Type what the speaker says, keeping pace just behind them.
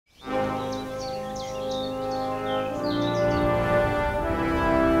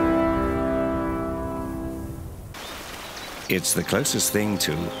It's the closest thing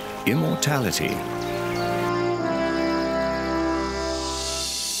to immortality.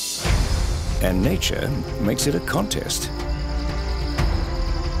 And nature makes it a contest.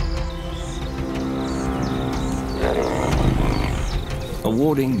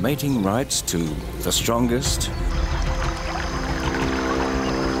 Awarding mating rights to the strongest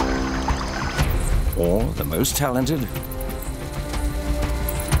or the most talented,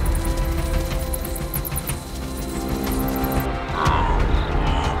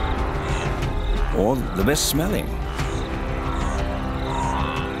 or the best smelling.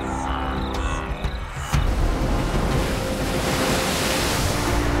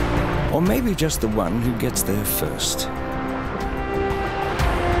 Or maybe just the one who gets there first.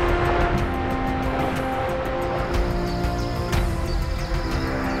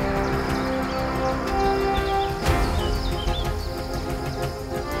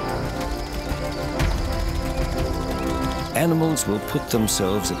 Animals will put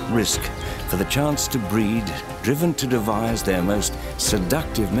themselves at risk for the chance to breed, driven to devise their most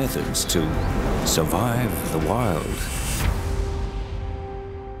seductive methods to survive the wild.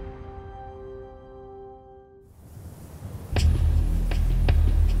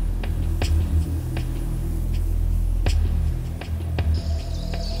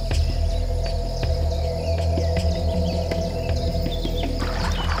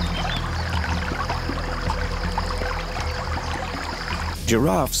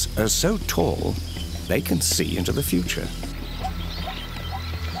 Giraffes are so tall, they can see into the future.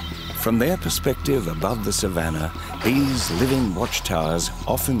 From their perspective above the savannah, these living watchtowers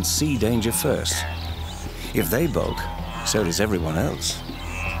often see danger first. If they balk, so does everyone else.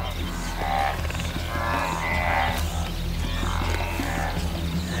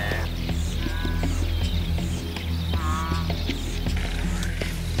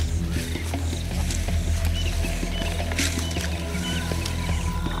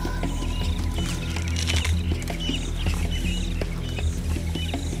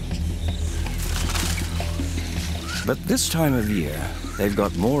 But this time of year, they've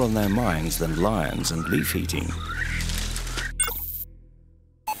got more on their minds than lions and leaf eating.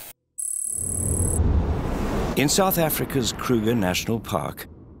 In South Africa's Kruger National Park,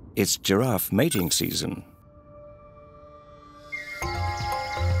 it's giraffe mating season.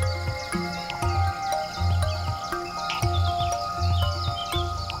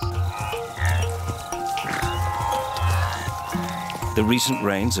 The recent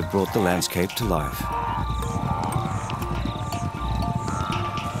rains have brought the landscape to life.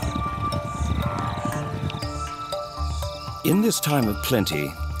 In this time of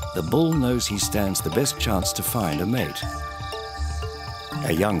plenty, the bull knows he stands the best chance to find a mate.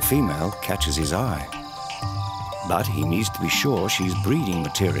 A young female catches his eye, but he needs to be sure she's breeding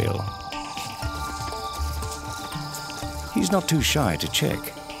material. He's not too shy to check.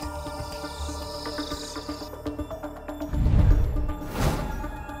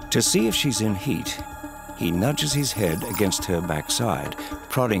 To see if she's in heat, he nudges his head against her backside,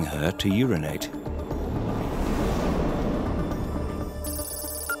 prodding her to urinate.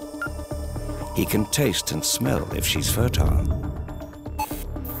 He can taste and smell if she's fertile.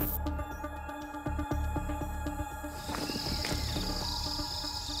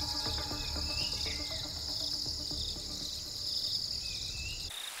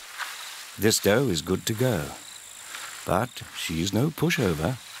 This doe is good to go, but she's no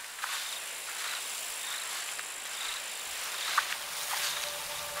pushover.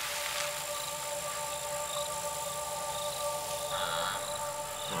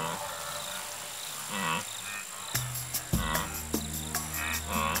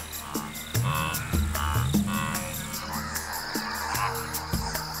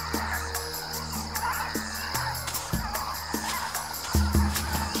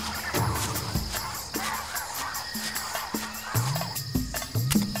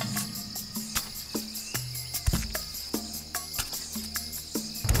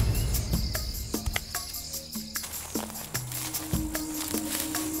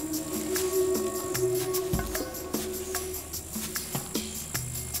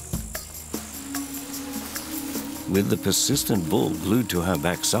 With the persistent bull glued to her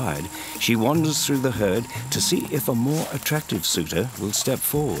backside, she wanders through the herd to see if a more attractive suitor will step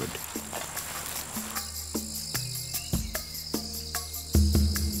forward.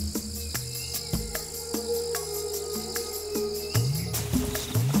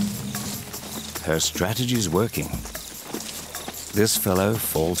 Her strategy's working. This fellow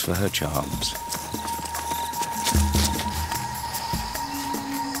falls for her charms.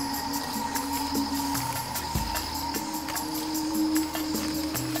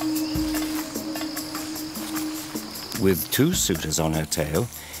 With 2 suitors on her tail,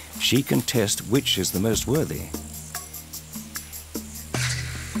 she can test which is the most worthy.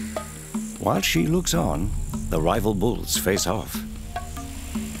 While she looks on, the rival bulls face off.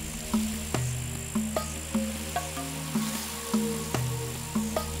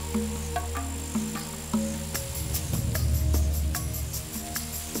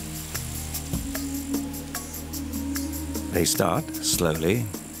 They start slowly,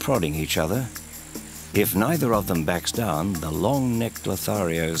 prodding each other. If neither of them backs down, the long-necked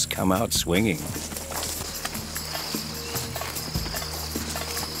Lotharios come out swinging.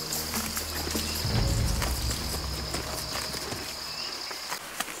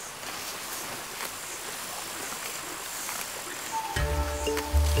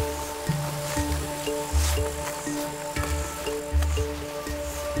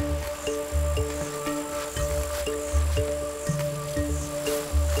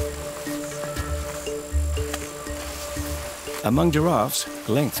 Among giraffes,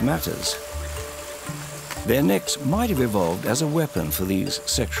 length matters. Their necks might have evolved as a weapon for these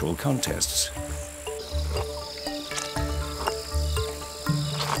sexual contests.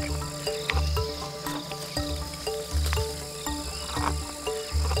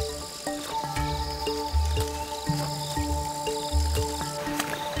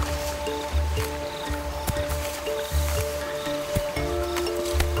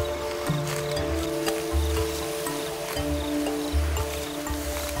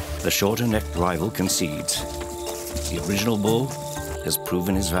 The shorter-necked rival concedes. The original bull has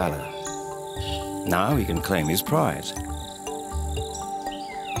proven his valor. Now he can claim his prize.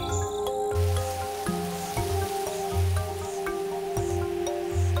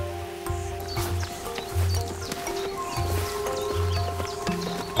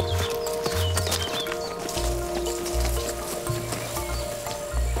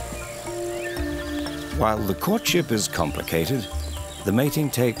 While the courtship is complicated, the mating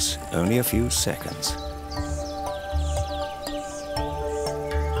takes only a few seconds.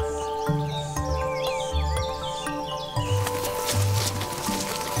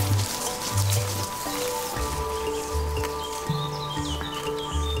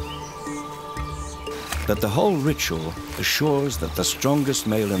 But the whole ritual assures that the strongest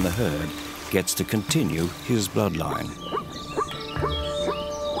male in the herd gets to continue his bloodline.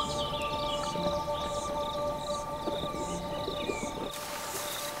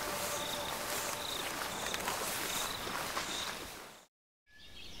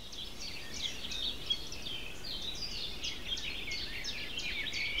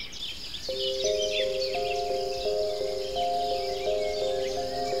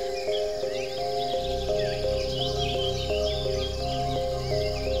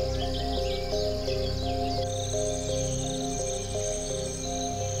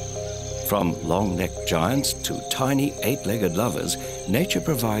 From long-necked giants to tiny 8-legged lovers, nature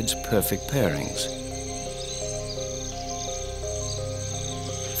provides perfect pairings.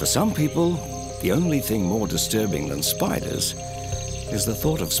 For some people, the only thing more disturbing than spiders is the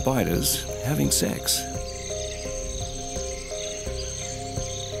thought of spiders having sex.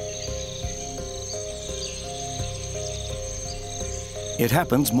 It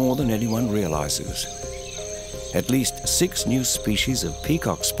happens more than anyone realizes. At least 6 new species of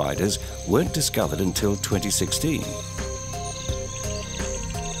peacock spiders weren't discovered until 2016.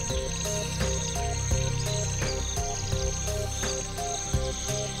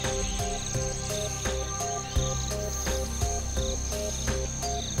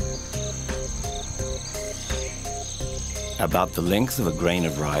 About the length of a grain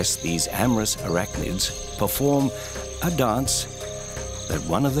of rice, these amorous arachnids perform a dance that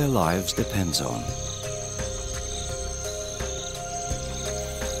one of their lives depends on.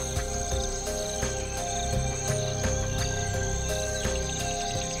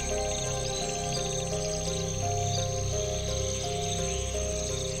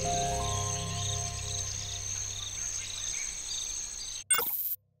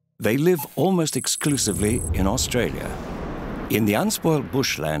 They live almost exclusively in Australia. In the unspoiled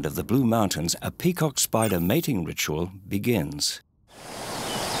bushland of the Blue Mountains, a peacock spider mating ritual begins.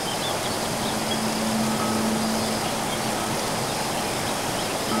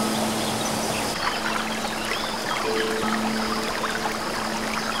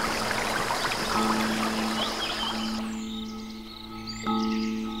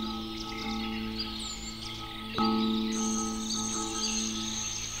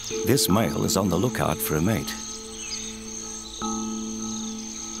 This male is on the lookout for a mate.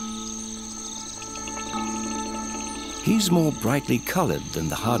 He's more brightly colored than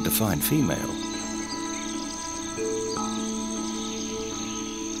the hard-to-find female.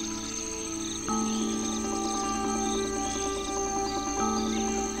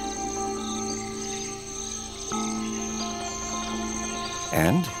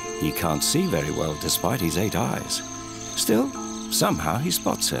 And he can't see very well despite his 8 eyes. Still, somehow he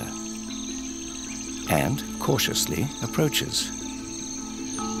spots her and cautiously approaches.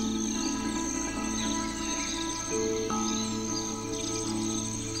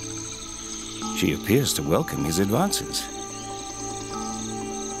 She appears to welcome his advances.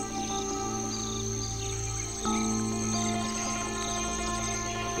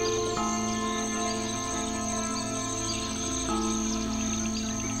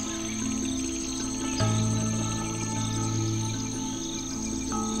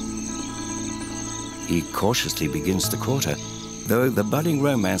 He cautiously begins to court her, though the budding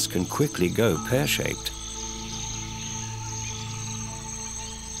romance can quickly go pear-shaped.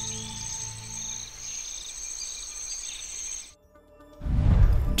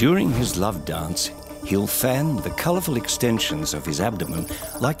 During his love dance, he'll fan the colorful extensions of his abdomen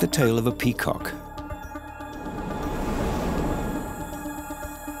like the tail of a peacock.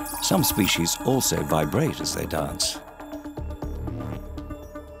 Some species also vibrate as they dance.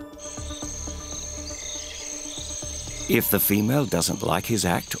 If the female doesn't like his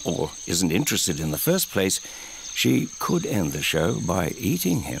act or isn't interested in the first place, she could end the show by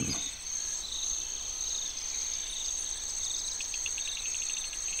eating him.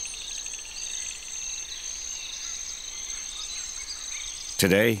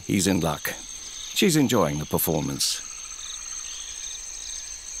 Today, he's in luck. She's enjoying the performance.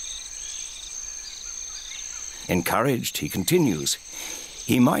 Encouraged, he continues.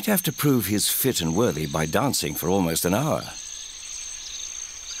 He might have to prove he's fit and worthy by dancing for almost an hour.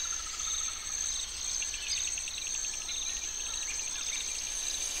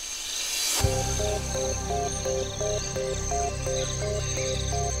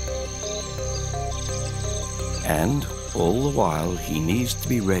 And all the while, he needs to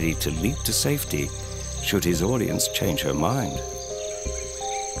be ready to leap to safety should his audience change her mind.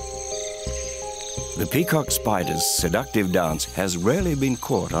 The peacock spider's seductive dance has rarely been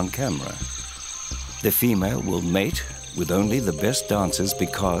caught on camera. The female will mate with only the best dancers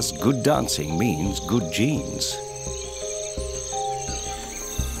because good dancing means good genes.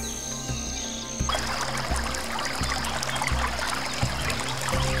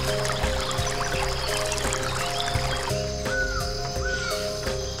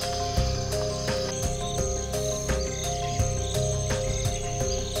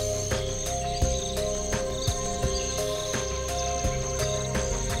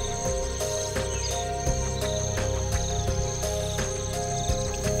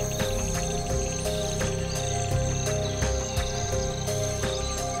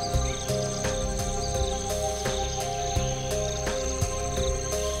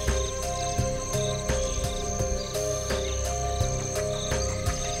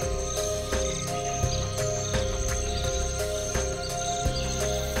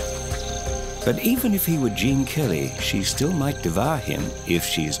 But even if he were Gene Kelly, she still might devour him if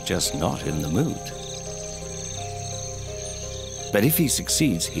she's just not in the mood. But if he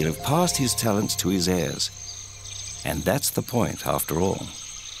succeeds, he'll have passed his talents to his heirs. And that's the point, after all.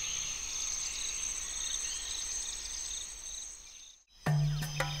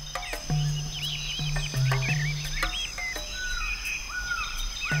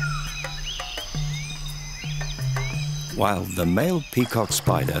 While the male peacock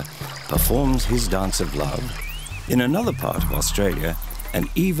spider performs his dance of love, in another part of Australia, an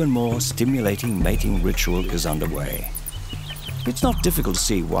even more stimulating mating ritual is underway. It's not difficult to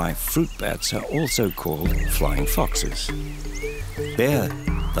see why fruit bats are also called flying foxes. They're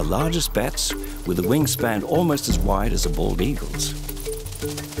the largest bats with a wingspan almost as wide as a bald eagle's.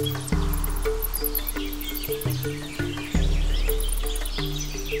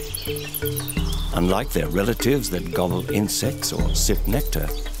 Unlike their relatives that gobble insects or sip nectar,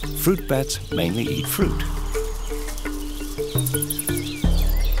 fruit bats mainly eat fruit.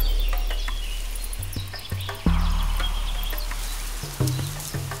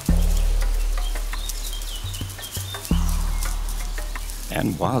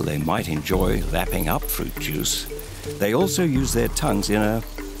 And while they might enjoy lapping up fruit juice, they also use their tongues in a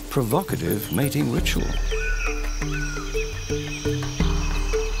provocative mating ritual.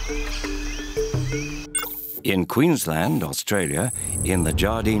 In Queensland, Australia, in the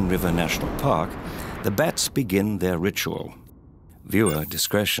Jardine River National Park, the bats begin their ritual. Viewer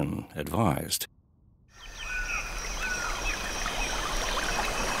discretion advised.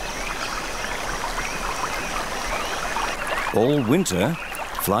 All winter,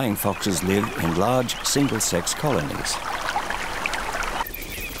 flying foxes live in large single-sex colonies.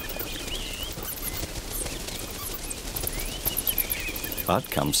 But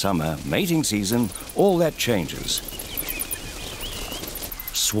come summer, mating season, all that changes.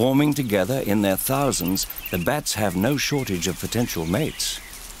 Swarming together in their thousands, the bats have no shortage of potential mates.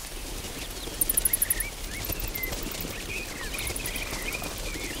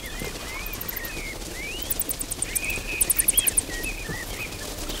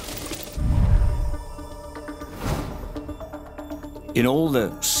 In all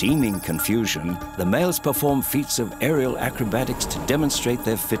the seeming confusion, the males perform feats of aerial acrobatics to demonstrate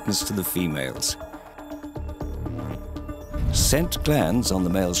their fitness to the females. Scent glands on the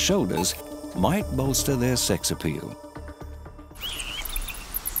male's shoulders might bolster their sex appeal.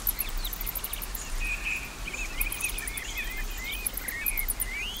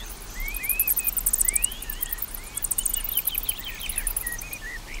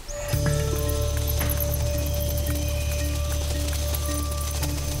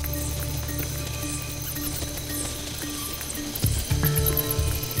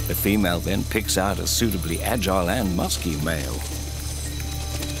 The female then picks out a suitably agile and musky male.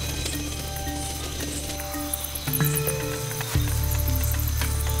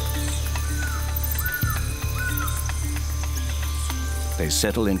 They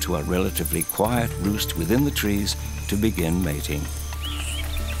settle into a relatively quiet roost within the trees to begin mating.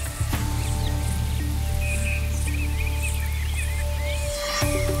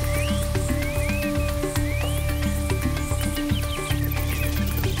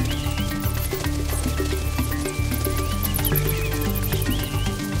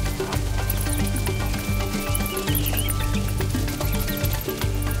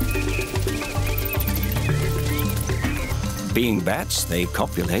 Being bats, they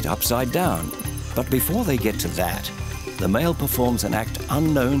copulate upside down. But before they get to that, the male performs an act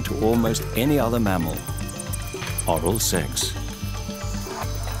unknown to almost any other mammal: oral sex.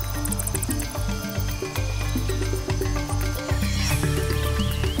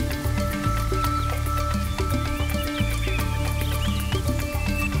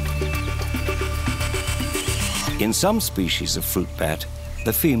 In some species of fruit bat,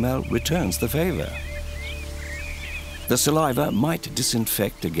 the female returns the favor. The saliva might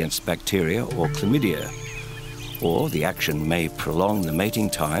disinfect against bacteria or chlamydia, or the action may prolong the mating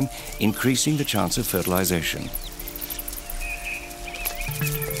time, increasing the chance of fertilization.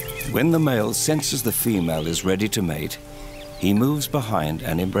 When the male senses the female is ready to mate, he moves behind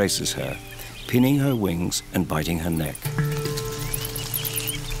and embraces her, pinning her wings and biting her neck.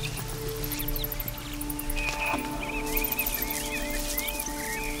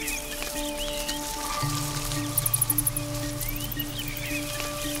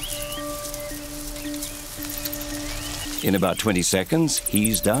 In about 20 seconds,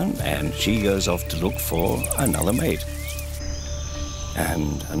 he's done, and she goes off to look for another mate.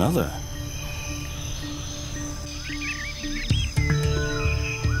 And another.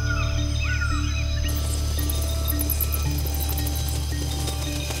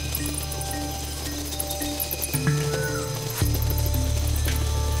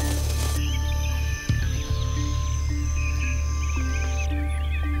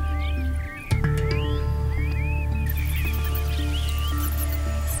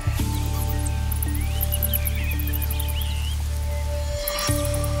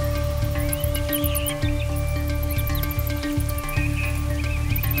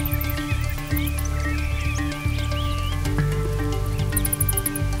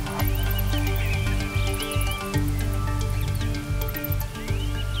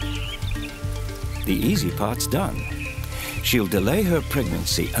 The easy part's done. She'll delay her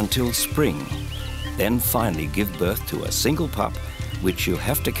pregnancy until spring, then finally give birth to a single pup, which she'll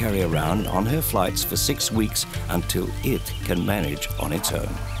have to carry around on her flights for 6 weeks until it can manage on its own.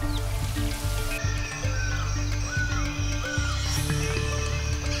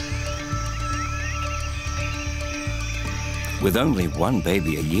 With only one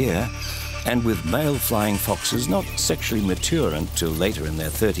baby a year, and with male flying foxes not sexually mature until later in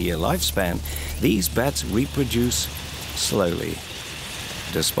their 30-year lifespan, these bats reproduce slowly,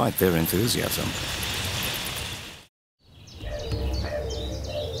 despite their enthusiasm.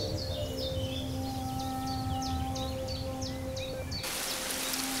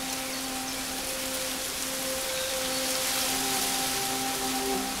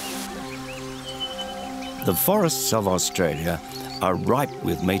 The forests of Australia are ripe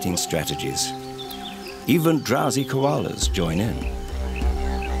with mating strategies. Even drowsy koalas join in.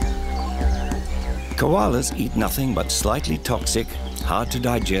 Koalas eat nothing but slightly toxic, hard to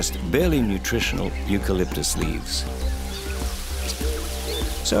digest, barely nutritional eucalyptus leaves.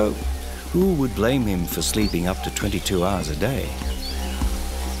 So, who would blame him for sleeping up to 22 hours a day?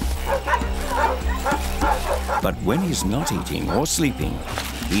 But when he's not eating or sleeping,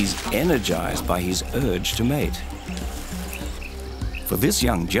 he's energized by his urge to mate. For this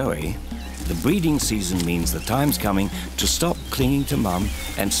young Joey, the breeding season means the time's coming to stop clinging to mum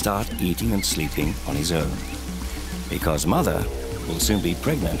and start eating and sleeping on his own. Because mother will soon be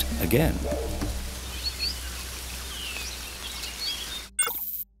pregnant again.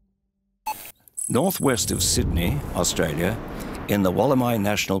 Northwest of Sydney, Australia, in the Wallamai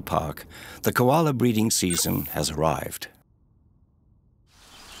National Park, the koala breeding season has arrived.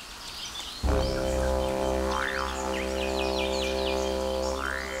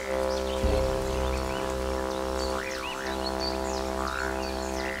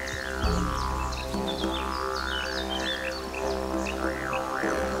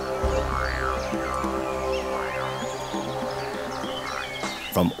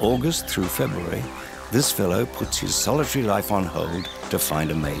 From August through February, this fellow puts his solitary life on hold to find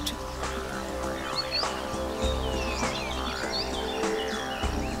a mate.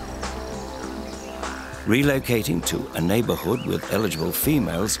 Relocating to a neighborhood with eligible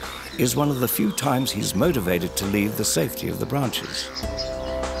females is one of the few times he's motivated to leave the safety of the branches.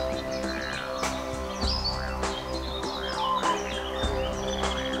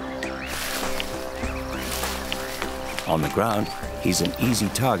 On the ground, he's an easy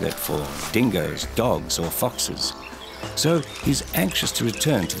target for dingoes, dogs, or foxes. So he's anxious to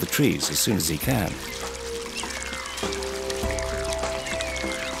return to the trees as soon as he can.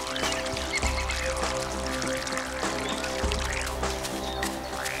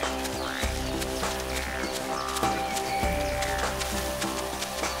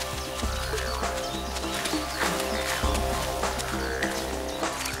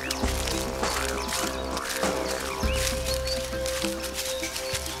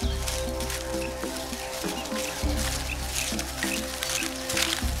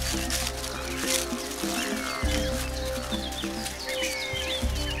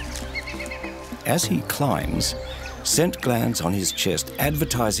 As he climbs, scent glands on his chest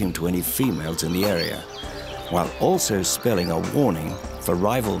advertise him to any females in the area, while also spelling a warning for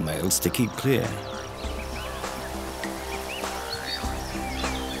rival males to keep clear.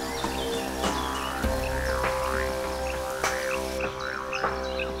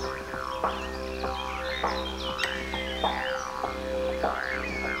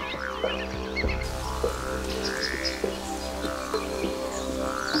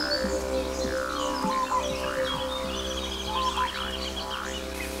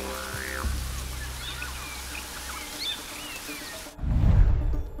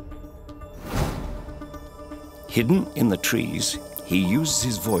 Hidden in the trees, he uses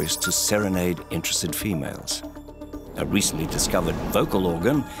his voice to serenade interested females. A recently discovered vocal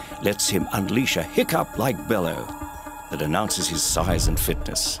organ lets him unleash a hiccup-like bellow that announces his size and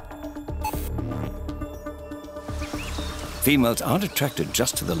fitness. Females aren't attracted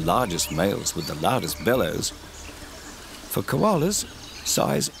just to the largest males with the loudest bellows. For koalas,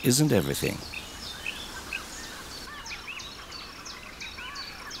 size isn't everything.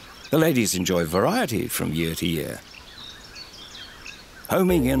 The ladies enjoy variety from year to year.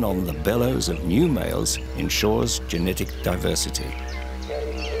 Homing in on the bellows of new males ensures genetic diversity.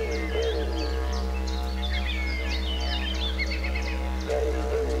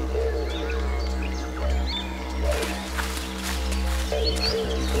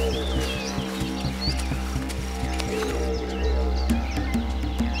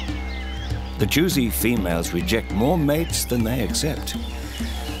 The choosy females reject more mates than they accept.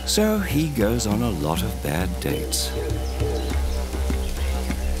 So he goes on a lot of bad dates.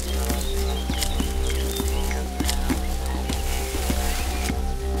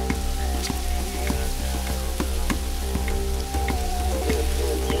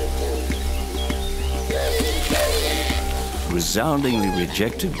 Resoundingly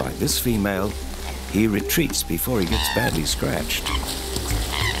rejected by this female, he retreats before he gets badly scratched.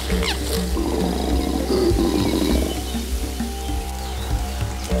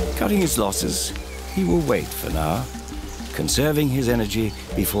 Cutting his losses, he will wait for now, conserving his energy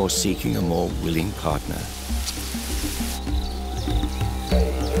before seeking a more willing partner.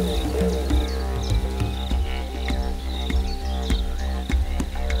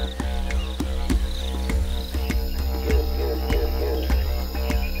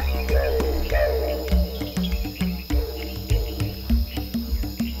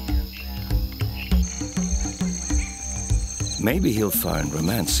 Maybe he'll find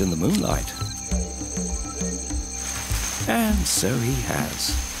romance in the moonlight. And so he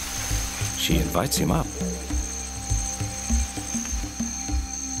has. She invites him up.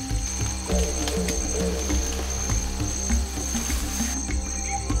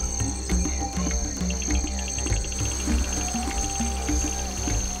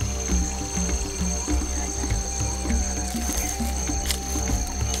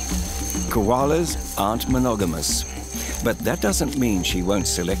 Koalas aren't monogamous, but that doesn't mean she won't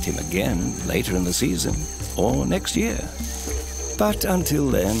select him again later in the season or next year. But until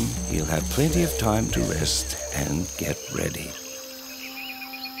then, he'll have plenty of time to rest and get ready.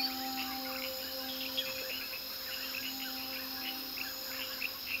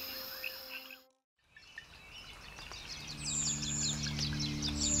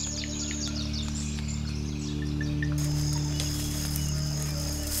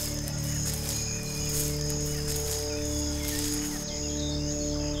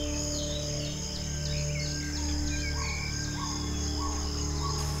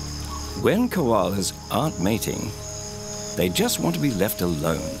 When koalas aren't mating, they just want to be left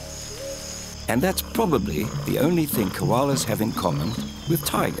alone. And that's probably the only thing koalas have in common with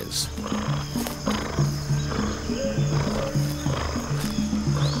tigers.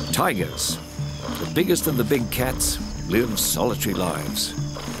 Tigers, the biggest of the big cats, live solitary lives.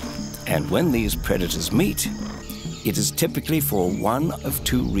 And when these predators meet, it is typically for one of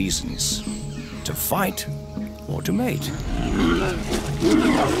two reasons: to fight or to mate.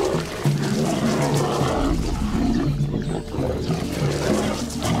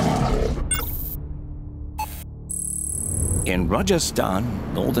 In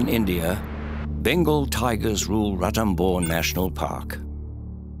Rajasthan, northern India, Bengal tigers rule Ranthambore National Park.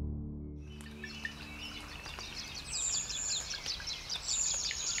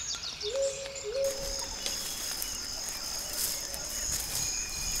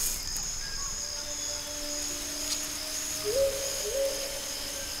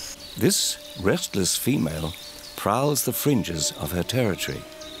 This restless female prowls the fringes of her territory.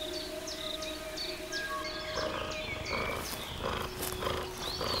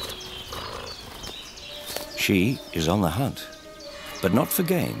 She is on the hunt, but not for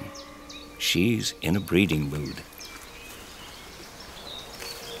game. She's in a breeding mood.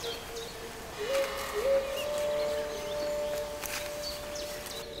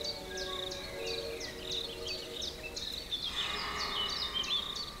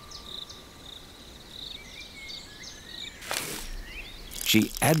 She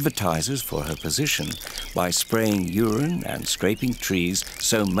advertises for her position by spraying urine and scraping trees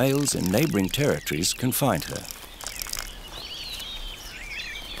so males in neighboring territories can find her.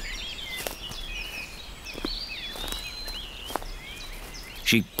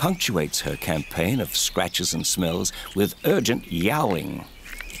 She punctuates her campaign of scratches and smells with urgent yowling.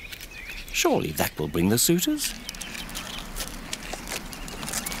 Surely that will bring the suitors?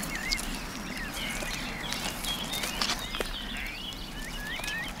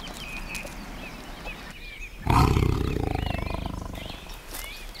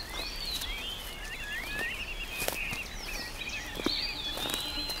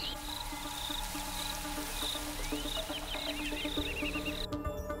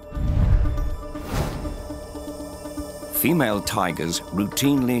 Female tigers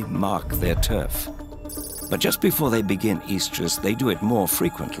routinely mark their turf. But just before they begin estrus, they do it more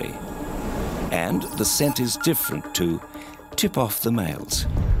frequently. And the scent is different to tip off the males.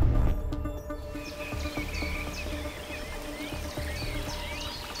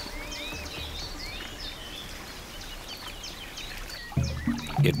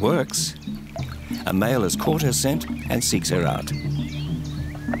 It works. A male has caught her scent and seeks her out.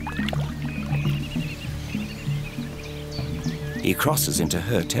 He crosses into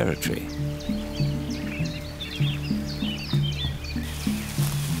her territory.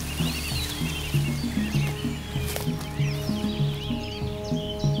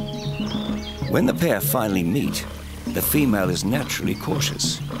 When the pair finally meet, the female is naturally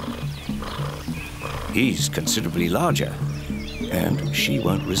cautious. He's considerably larger, and she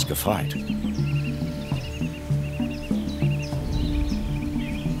won't risk a fight.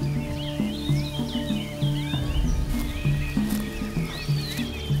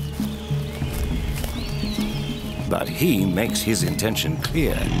 But he makes his intention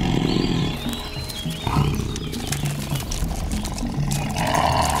clear.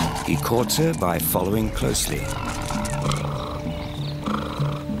 He courts her by following closely.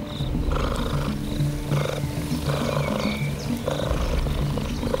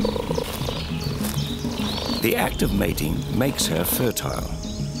 The act of mating makes her fertile,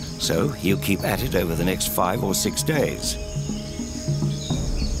 so he'll keep at it over the next 5 or 6 days.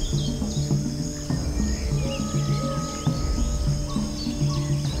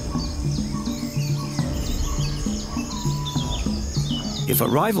 If a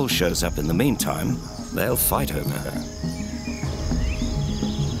rival shows up in the meantime, they'll fight over her.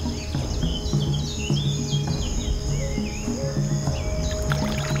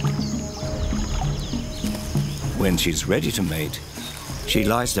 When she's ready to mate, She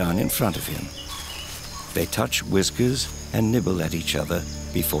lies down in front of him. They touch whiskers and nibble at each other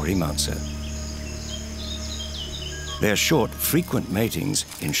before he mounts her. Their short, frequent matings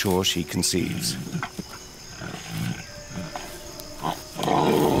ensure she conceives.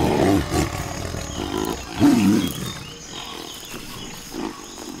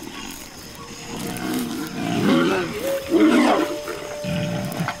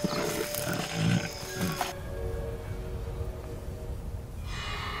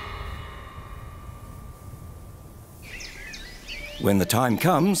 When the time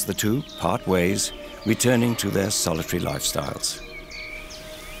comes, the two part ways, returning to their solitary lifestyles.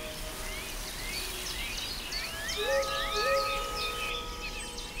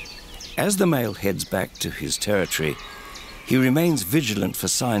 As the male heads back to his territory, he remains vigilant for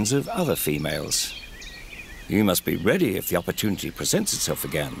signs of other females. He must be ready if the opportunity presents itself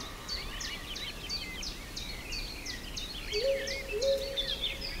again.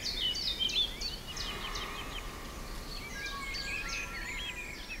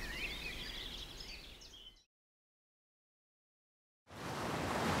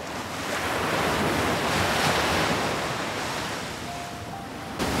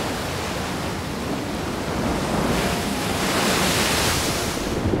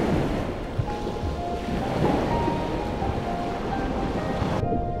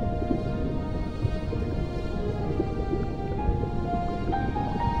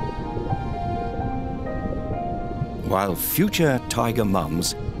 While future tiger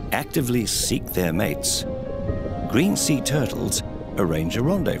mums actively seek their mates, green sea turtles arrange a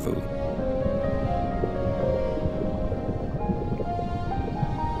rendezvous.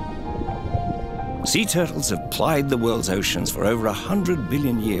 Sea turtles have plied the world's oceans for over 100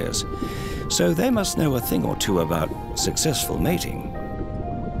 billion years, so they must know a thing or two about successful mating.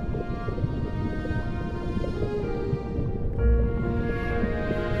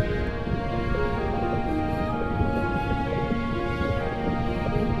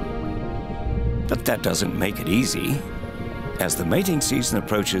 But that doesn't make it easy. As the mating season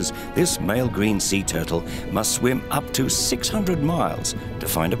approaches, this male green sea turtle must swim up to 600 miles to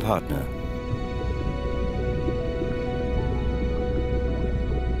find a partner.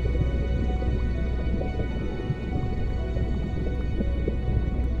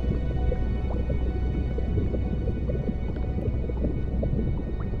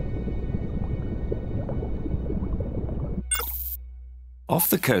 Off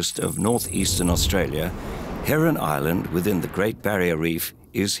the coast of northeastern Australia, Heron Island within the Great Barrier Reef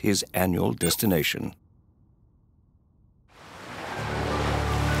is his annual destination.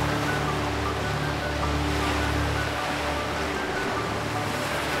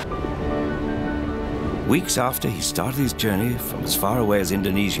 Weeks after he started his journey from as far away as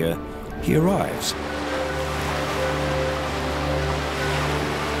Indonesia, he arrives.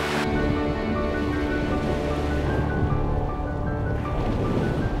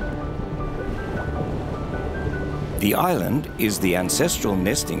 The island is the ancestral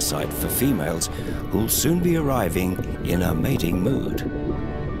nesting site for females who'll soon be arriving in a mating mood.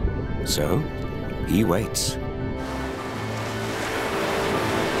 So, he waits.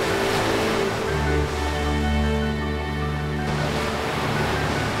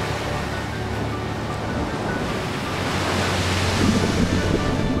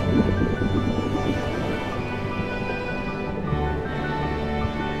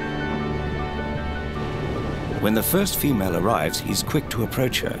 When the first female arrives, he's quick to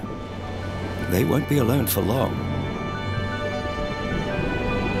approach her. They won't be alone for long.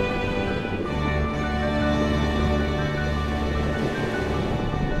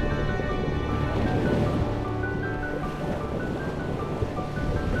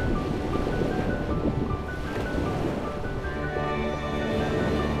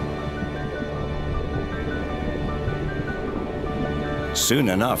 Soon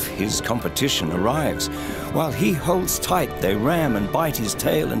enough, his competition arrives. While he holds tight, they ram and bite his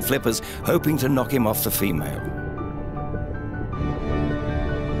tail and flippers, hoping to knock him off the female.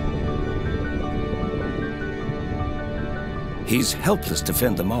 He's helpless to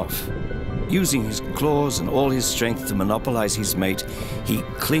fend them off. Using his claws and all his strength to monopolize his mate, he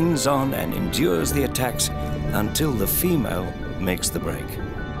clings on and endures the attacks until the female makes the break.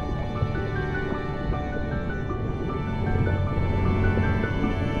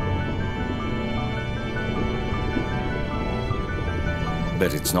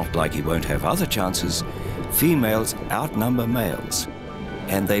 But it's not like he won't have other chances. Females outnumber males,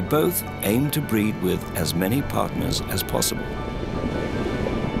 and they both aim to breed with as many partners as possible.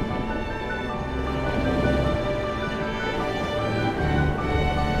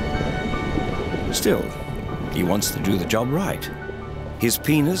 Still, he wants to do the job right. His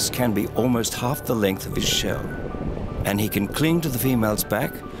penis can be almost half the length of his shell, and he can cling to the female's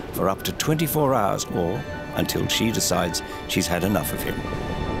back for up to 24 hours or until she decides she's had enough of him.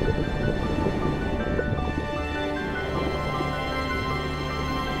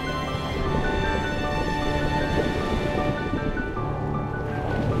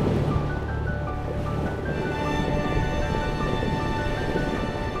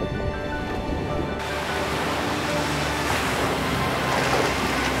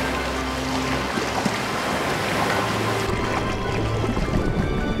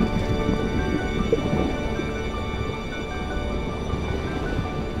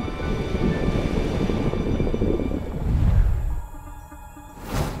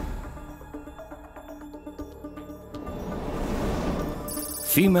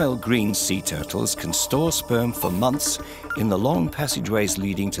 Female green sea turtles can store sperm for months in the long passageways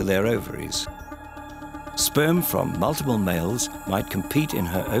leading to their ovaries. Sperm from multiple males might compete in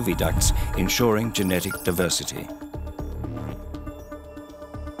her oviducts, ensuring genetic diversity.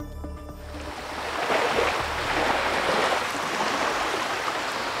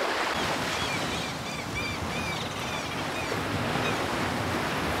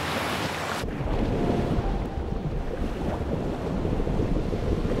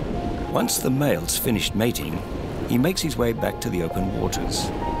 Once the male's finished mating, he makes his way back to the open waters.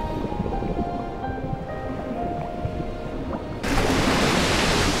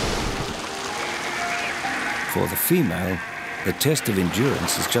 For the female, the test of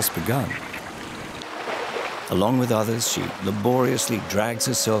endurance has just begun. Along with others, she laboriously drags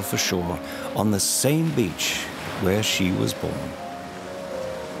herself ashore on the same beach where she was born.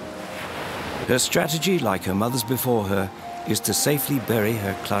 Her strategy, like her mothers before her, is to safely bury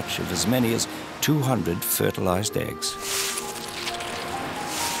her clutch of as many as 200 fertilized eggs.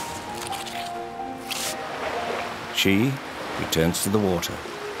 She returns to the water.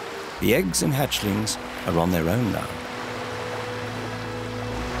 The eggs and hatchlings are on their own now.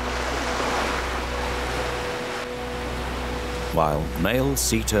 While male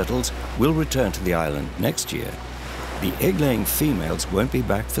sea turtles will return to the island next year, the egg-laying females won't be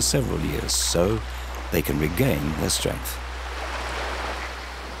back for several years, so they can regain their strength.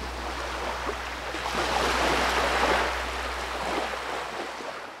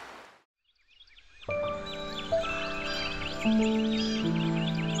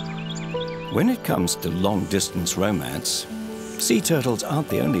 When it comes to long-distance romance, sea turtles aren't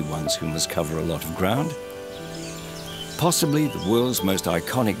the only ones who must cover a lot of ground. Possibly the world's most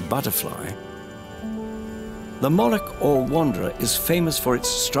iconic butterfly, the monarch or wanderer is famous for its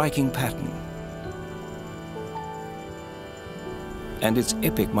striking pattern and its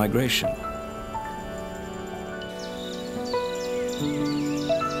epic migration.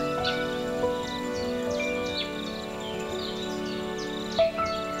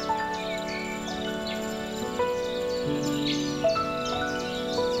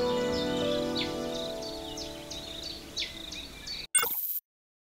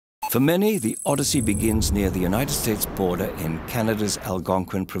 For many, the Odyssey begins near the United States border in Canada's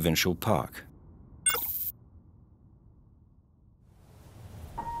Algonquin Provincial Park.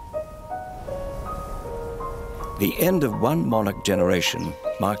 The end of one monarch generation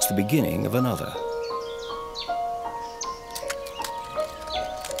marks the beginning of another.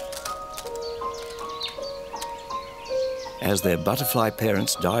 As their butterfly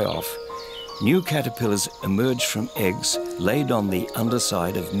parents die off, new caterpillars emerge from eggs laid on the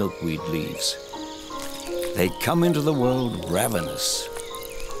underside of milkweed leaves. They come into the world ravenous.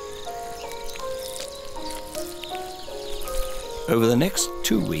 Over the next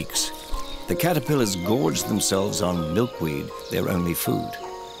 2 weeks, the caterpillars gorge themselves on milkweed, their only food.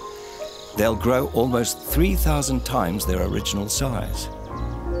 They'll grow almost 3,000 times their original size.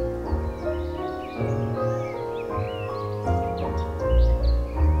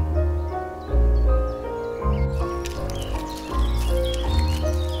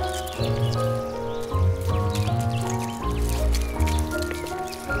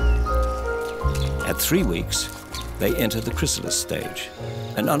 At 3 weeks, they enter the chrysalis stage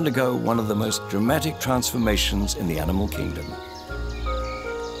and undergo one of the most dramatic transformations in the animal kingdom.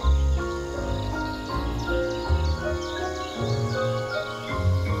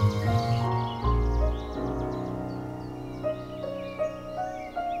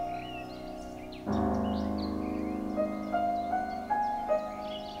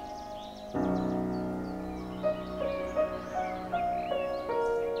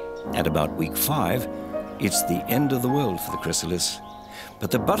 At about week 5, it's the end of the world for the chrysalis,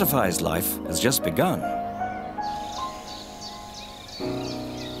 but the butterfly's life has just begun.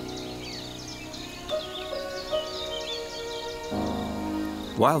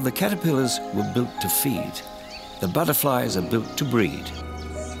 While the caterpillars were built to feed, the butterflies are built to breed.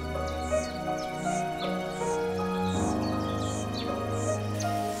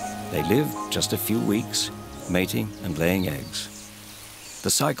 They live just a few weeks, mating and laying eggs. The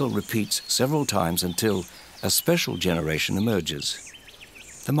cycle repeats several times until a special generation emerges,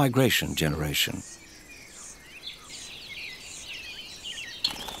 the migration generation.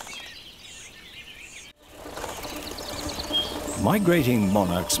 Migrating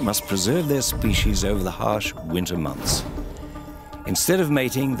monarchs must preserve their species over the harsh winter months. Instead of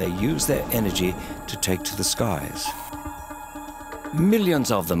mating, they use their energy to take to the skies. Millions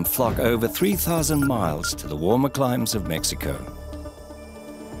of them flock over 3,000 miles to the warmer climes of Mexico.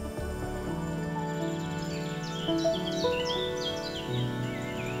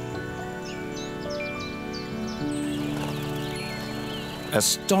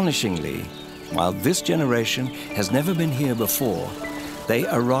 Astonishingly, while this generation has never been here before, they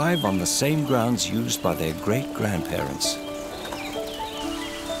arrive on the same grounds used by their great-grandparents.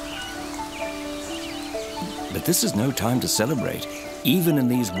 But this is no time to celebrate. Even in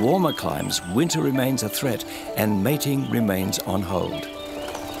these warmer climes, winter remains a threat and mating remains on hold.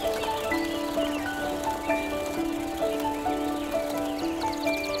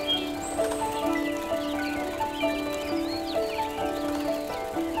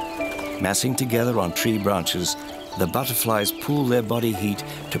 Massing together on tree branches, the butterflies pool their body heat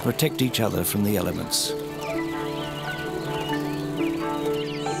to protect each other from the elements.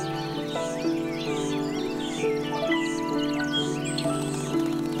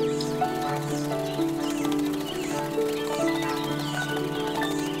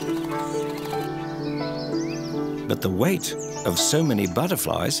 But the weight of so many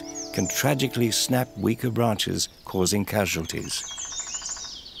butterflies can tragically snap weaker branches, causing casualties.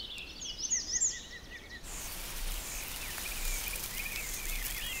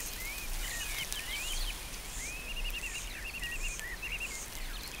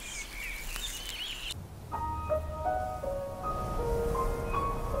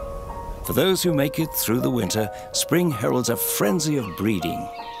 For those who make it through the winter, spring heralds a frenzy of breeding.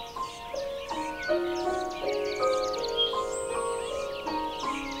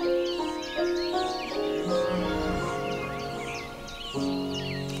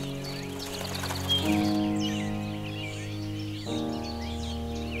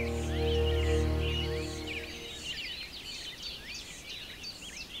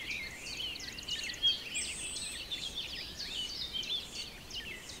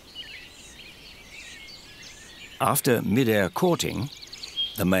 After mid-air courting,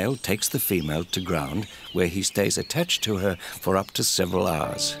 the male takes the female to ground, where he stays attached to her for up to several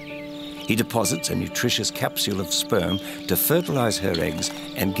hours. He deposits a nutritious capsule of sperm to fertilize her eggs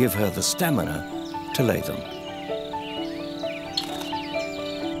and give her the stamina to lay them.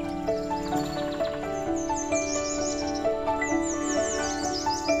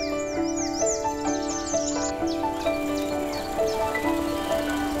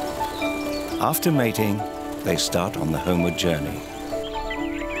 After mating, they start on the homeward journey.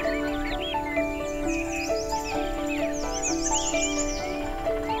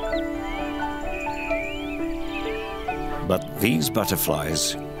 But these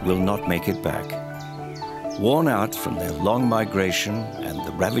butterflies will not make it back. Worn out from their long migration and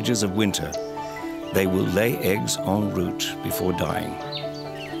the ravages of winter, they will lay eggs en route before dying,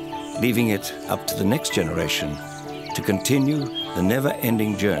 leaving it up to the next generation to continue the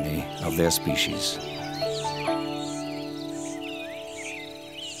never-ending journey of their species.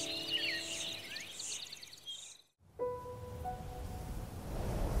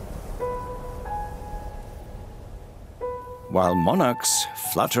 While monarchs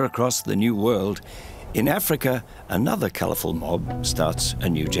flutter across the new world, in Africa, another colorful mob starts a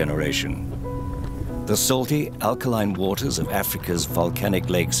new generation. The salty, alkaline waters of Africa's volcanic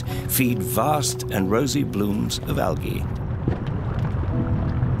lakes feed vast and rosy blooms of algae.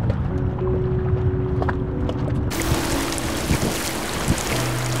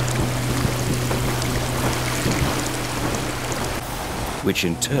 Which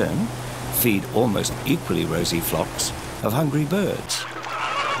in turn feed almost equally rosy flocks of hungry birds,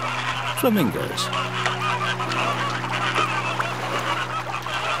 flamingos.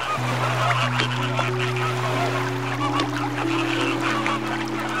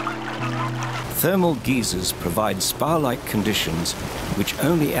 Thermal geysers provide spa-like conditions which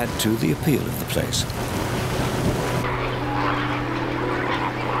only add to the appeal of the place.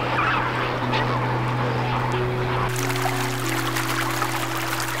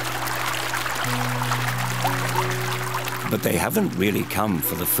 But they haven't really come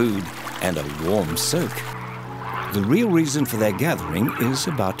for the food and a warm soak. The real reason for their gathering is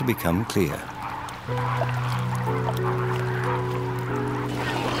about to become clear.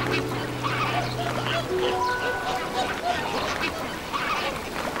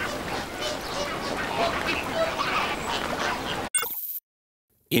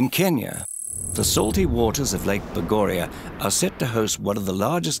 In Kenya, the salty waters of Lake Bogoria are set to host one of the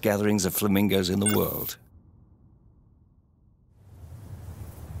largest gatherings of flamingos in the world.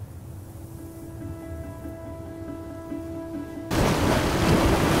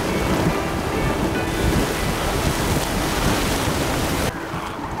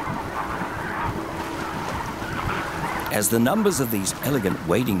 As the numbers of these elegant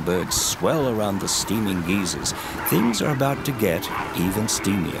wading birds swell around the steaming geysers, things are about to get even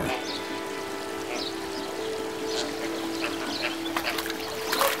steamier.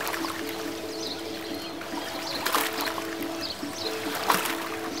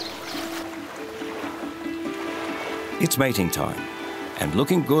 It's mating time, and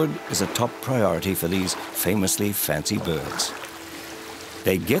looking good is a top priority for these famously fancy birds.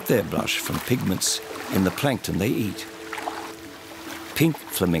 They get their blush from pigments in the plankton they eat. Pink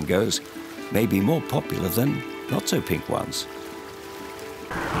flamingos may be more popular than not-so-pink ones.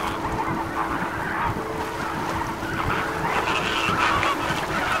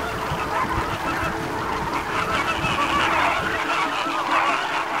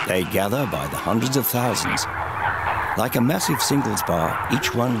 They gather by the hundreds of thousands, like a massive singles bar,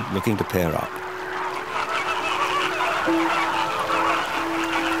 each one looking to pair up.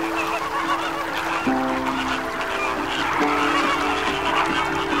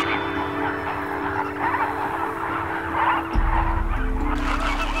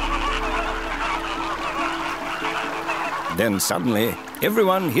 Then suddenly,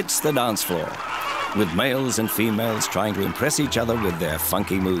 everyone hits the dance floor, with males and females trying to impress each other with their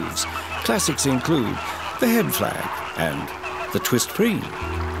funky moves. Classics include the head flag and the twist preen.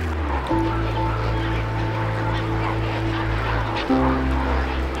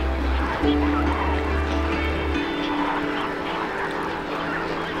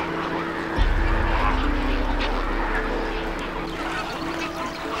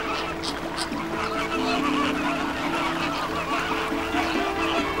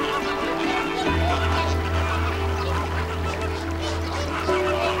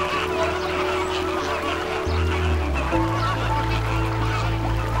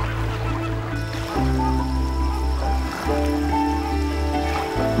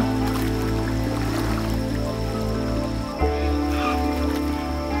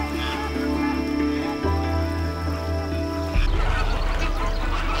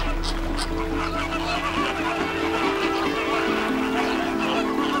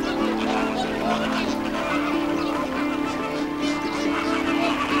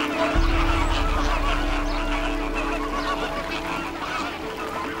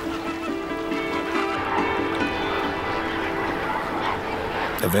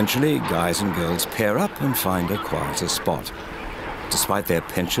 Eventually, guys and girls pair up and find a quieter spot. Despite their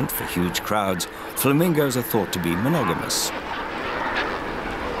penchant for huge crowds, flamingos are thought to be monogamous.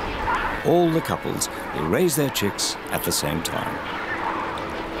 All the couples will raise their chicks at the same time.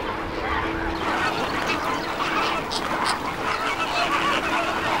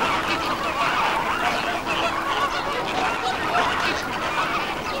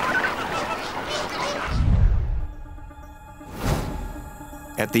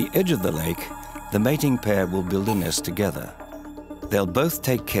 At the edge of the lake, the mating pair will build a nest together. They'll both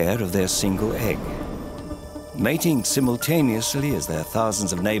take care of their single egg. Mating simultaneously as their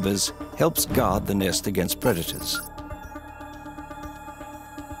thousands of neighbors helps guard the nest against predators.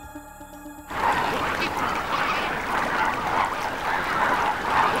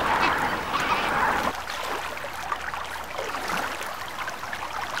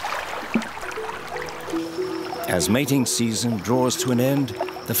 As mating season draws to an end,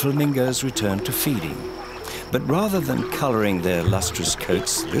 the flamingos return to feeding. But rather than coloring their lustrous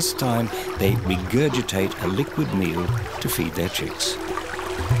coats, this time they regurgitate a liquid meal to feed their chicks.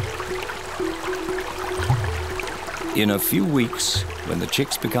 In a few weeks, when the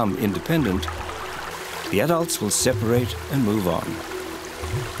chicks become independent, the adults will separate and move on.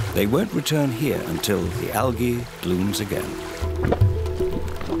 They won't return here until the algae blooms again.